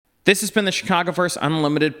This has been the Chicagoverse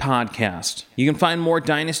Unlimited podcast. You can find more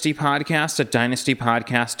Dynasty podcasts at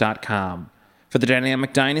dynastypodcast.com. For the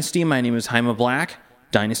Dynamic Dynasty, my name is Jaime Black.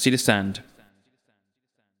 Dynasty Descend.